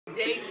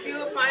Day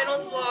 2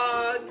 finals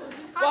vlog.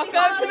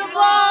 Welcome to the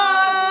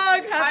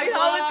vlog. Happy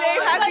holiday.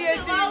 Happy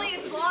ending.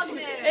 It's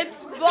Vlogmas.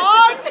 It's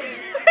vlog.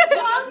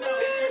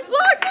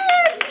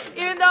 Vlogmas.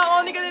 Even though I'm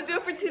only gonna do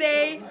it for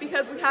today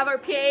because we have our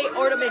PAA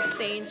ornament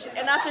exchange,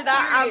 and after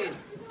that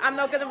I'm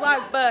not gonna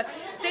vlog. But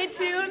stay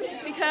tuned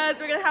because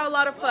we're gonna have a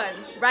lot of fun.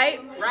 Right?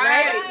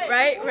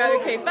 Right.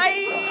 Okay.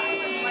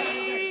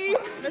 Bye.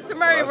 Mr.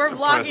 Murray, we're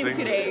vlogging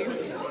today.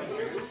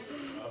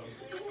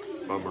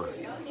 Bummer.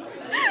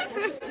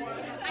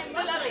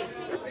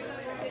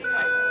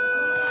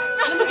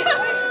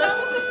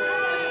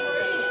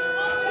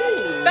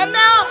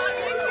 Thumbnail!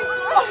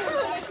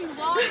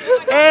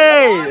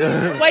 Hey!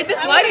 Wait,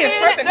 this lighting is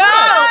perfect. No!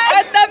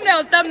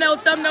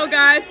 Thumbnail,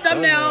 guys.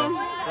 Thumbnail.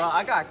 Bro,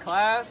 I got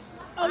class.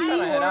 Oh,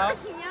 you head out.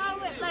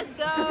 Let's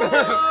go.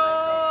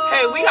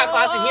 Hey, we got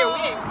class in here. We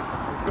ain't.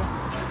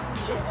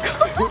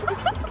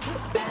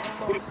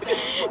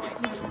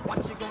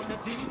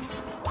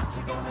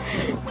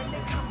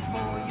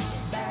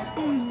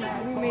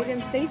 We made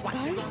him safe,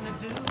 guys.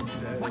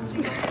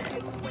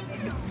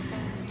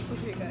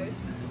 Okay, guys.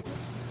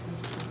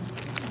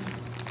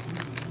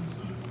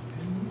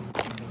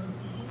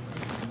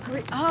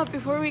 Hurry up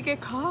before we get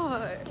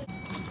caught.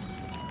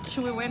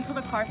 Should we wait until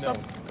the car stops?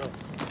 No.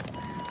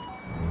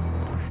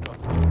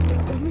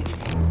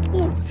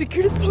 Oh,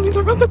 security's pulling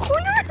around the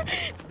corner.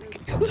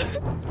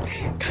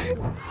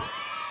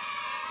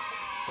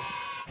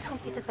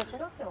 Don't be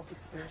suspicious. Don't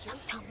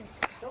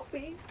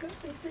be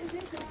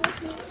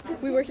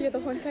suspicious. We were here the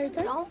whole entire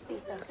time? Don't be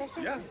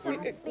suspicious. Yeah.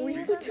 We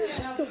go to the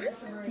store?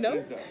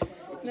 No?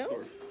 No?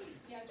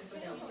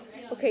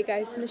 Okay,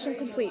 guys, mission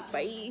complete.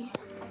 Bye.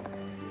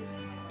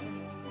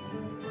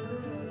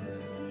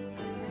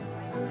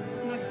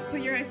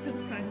 Put your eyes to the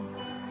sun.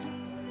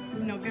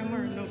 No, get more,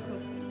 no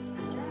closer.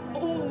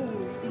 Oh,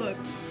 look.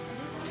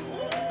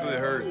 It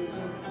hurts.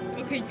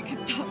 Okay, you can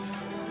stop.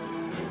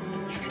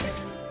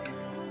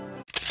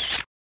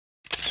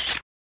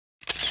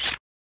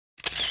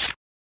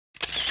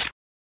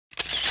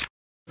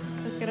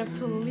 Let's get up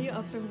to Lily,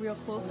 up and real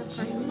close and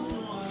personal.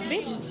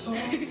 Bitch.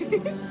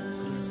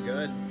 It's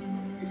good.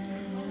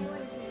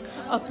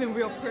 Up and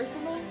real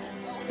personal.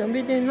 Don't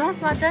be doing that.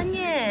 It's not done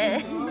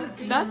yet.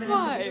 That's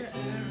why.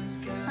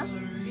 Huh?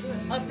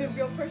 Up and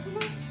real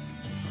personal?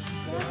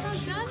 It's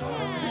not done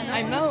yet.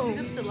 I know.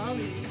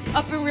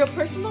 Up and real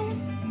personal?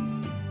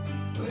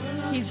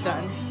 He's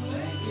done.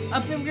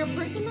 Up and real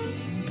personal?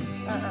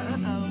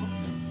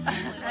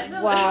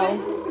 Wow.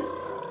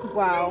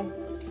 Wow.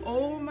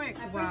 Oh my,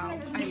 wow.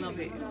 I love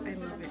it. I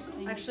love it.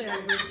 Actually, I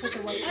really put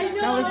the light.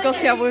 Now let's go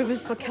see how we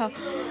this lookout.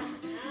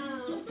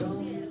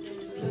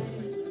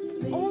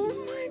 Oh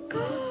my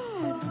god.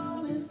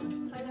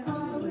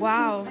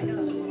 Wow. A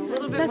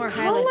little bit more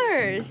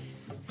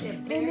colors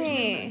in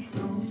it.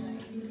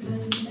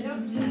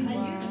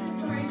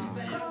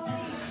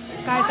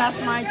 Guys, that's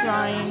my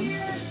drawing.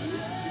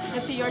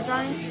 Let's see your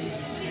drawing.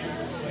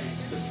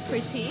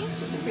 Pretty.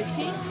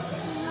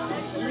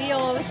 Leo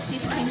always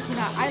keeps painting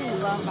that. I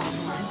love that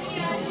one.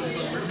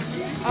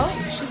 Oh,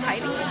 she's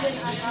hiding.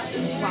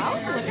 Wow,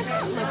 look at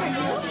that. Look at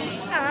you.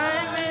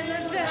 I'm in the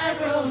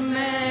bed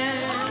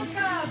romance.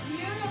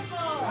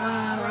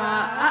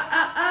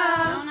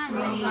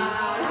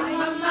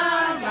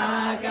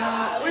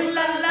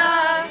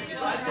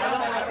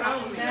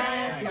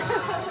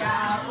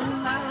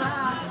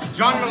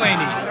 John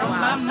Mulaney.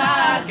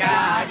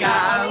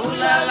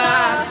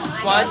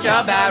 Want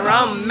your bad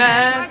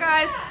romance. Hi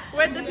guys,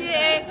 we're at the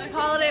PAA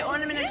Holiday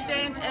Ornament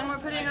Exchange and we're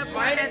putting up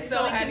ornaments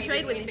so we can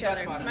trade with each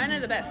other. Mine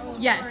are the best.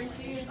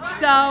 Yes.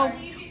 So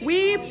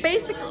we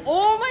basically,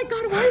 oh my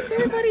god, why is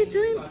everybody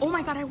doing, oh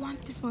my god, I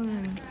want this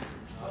one.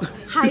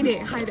 Hide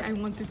it, I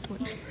want this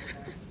one.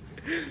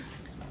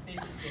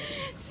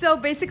 So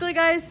basically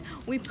guys,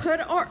 we put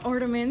our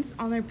ornaments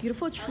on our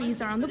beautiful trees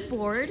that are on the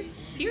board.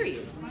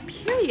 Period.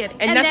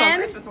 And that's then, on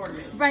Christmas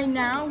ornament. Right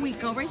now, we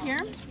go right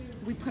here.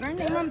 We put our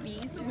name on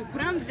these. We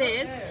put on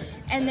this.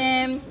 And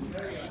then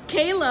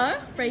Kayla,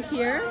 right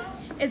here,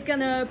 is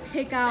gonna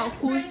pick out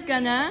who's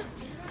gonna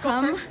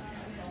come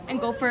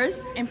and go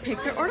first and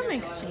pick their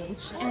ornament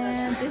exchange.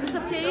 And this is a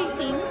PAA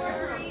theme.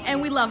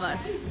 And we love us.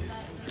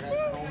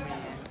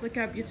 Look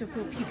at our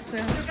beautiful pizza.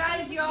 So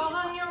guys, you all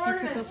hung your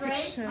ornaments, right?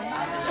 Show it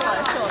off.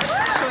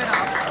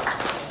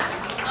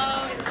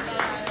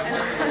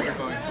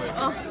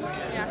 Oh,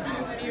 yeah,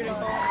 it's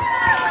beautiful.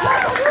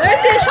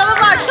 Let's see, show the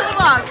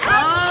vlog.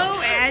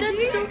 Oh, Angie.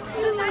 That's so cute.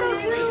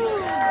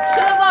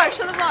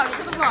 Show the vlog.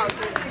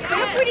 So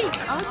pretty.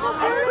 Oh, so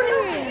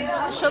pretty.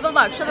 Show the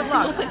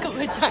vlog. Like a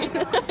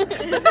vagina.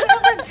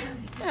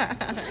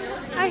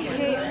 I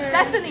hate her.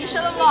 Destiny,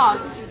 show the vlog.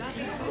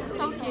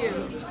 So cute.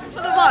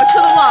 Show the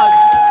vlog.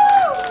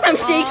 I'm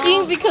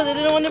shaking because I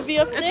didn't want to be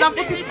up there. It's not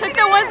because you took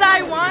the ones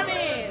I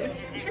wanted.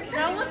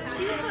 That was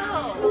cute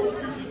though.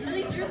 At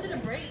least yours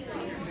didn't break.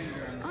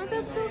 Oh,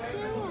 that's so cute.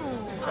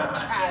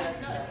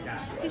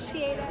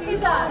 Appreciate it.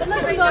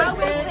 Right now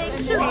we're playing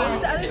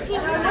charades. The other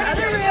team is in the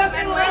other room,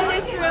 and we're in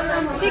this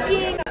room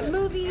picking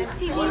movies,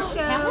 TV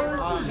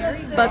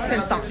shows, Books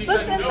and songs.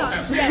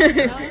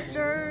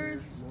 Yes.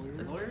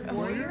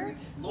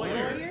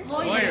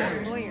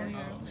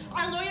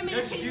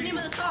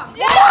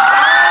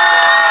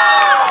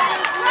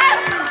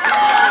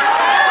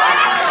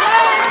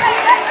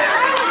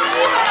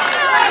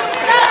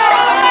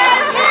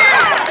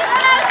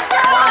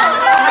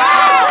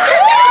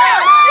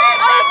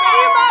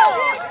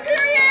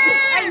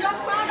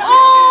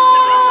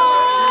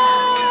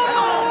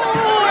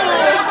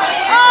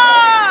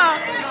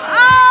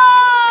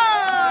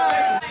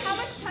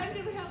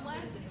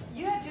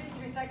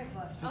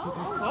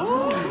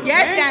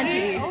 Yes,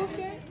 Angie.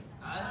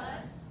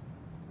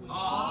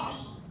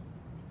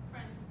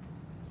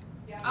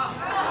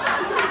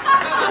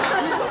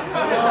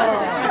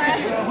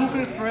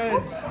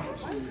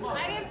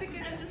 I didn't pick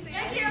it up to say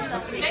thank you.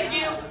 Thank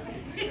you.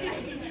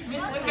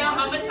 Miss Wickham,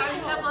 how much time do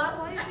you have left?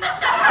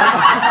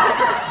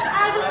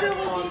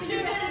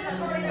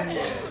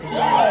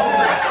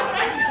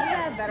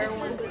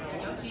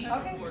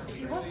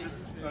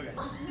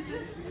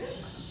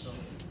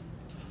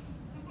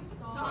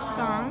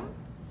 Song.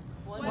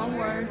 One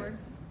word.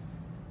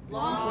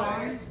 Long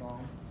word.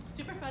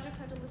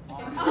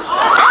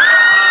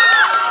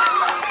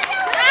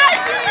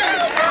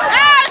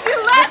 Angie,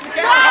 let's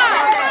go!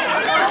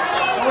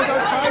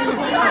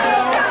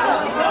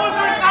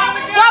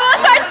 What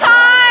was our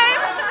time?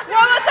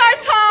 What was our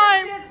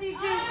time?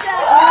 52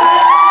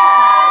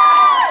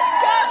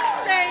 Just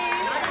saying.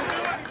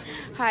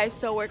 Hi,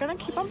 so we're gonna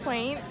keep on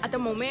playing. At the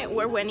moment,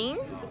 we're winning.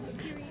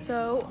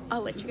 So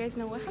I'll let you guys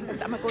know what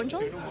happens. I'm gonna go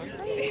enjoy.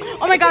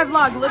 Oh my god,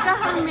 vlog, look at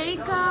her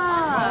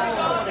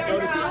makeup.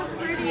 It's so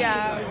pretty.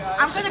 Yeah.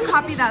 I'm gonna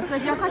copy that. So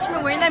if y'all catch me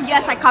wearing them,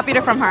 yes, I copied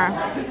it from her.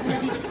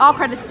 All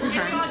credit to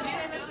her.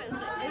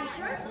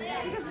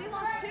 Because we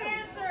lost 2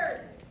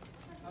 answers.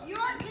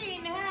 Your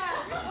team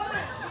has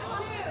 1,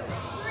 2,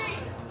 3,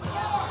 4,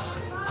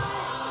 5.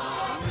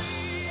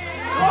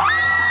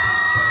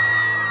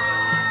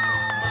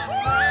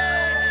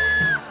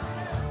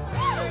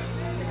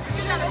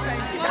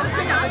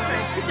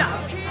 Good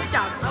job. Good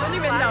job. I don't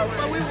even know,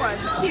 but we won.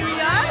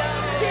 Period.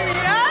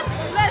 Period.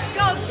 Let's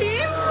go,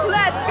 team.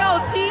 Let's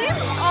go, team.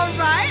 All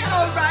right.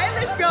 All right.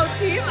 Let's go,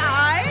 team.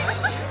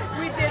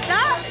 We did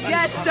that.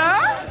 Yes, sir.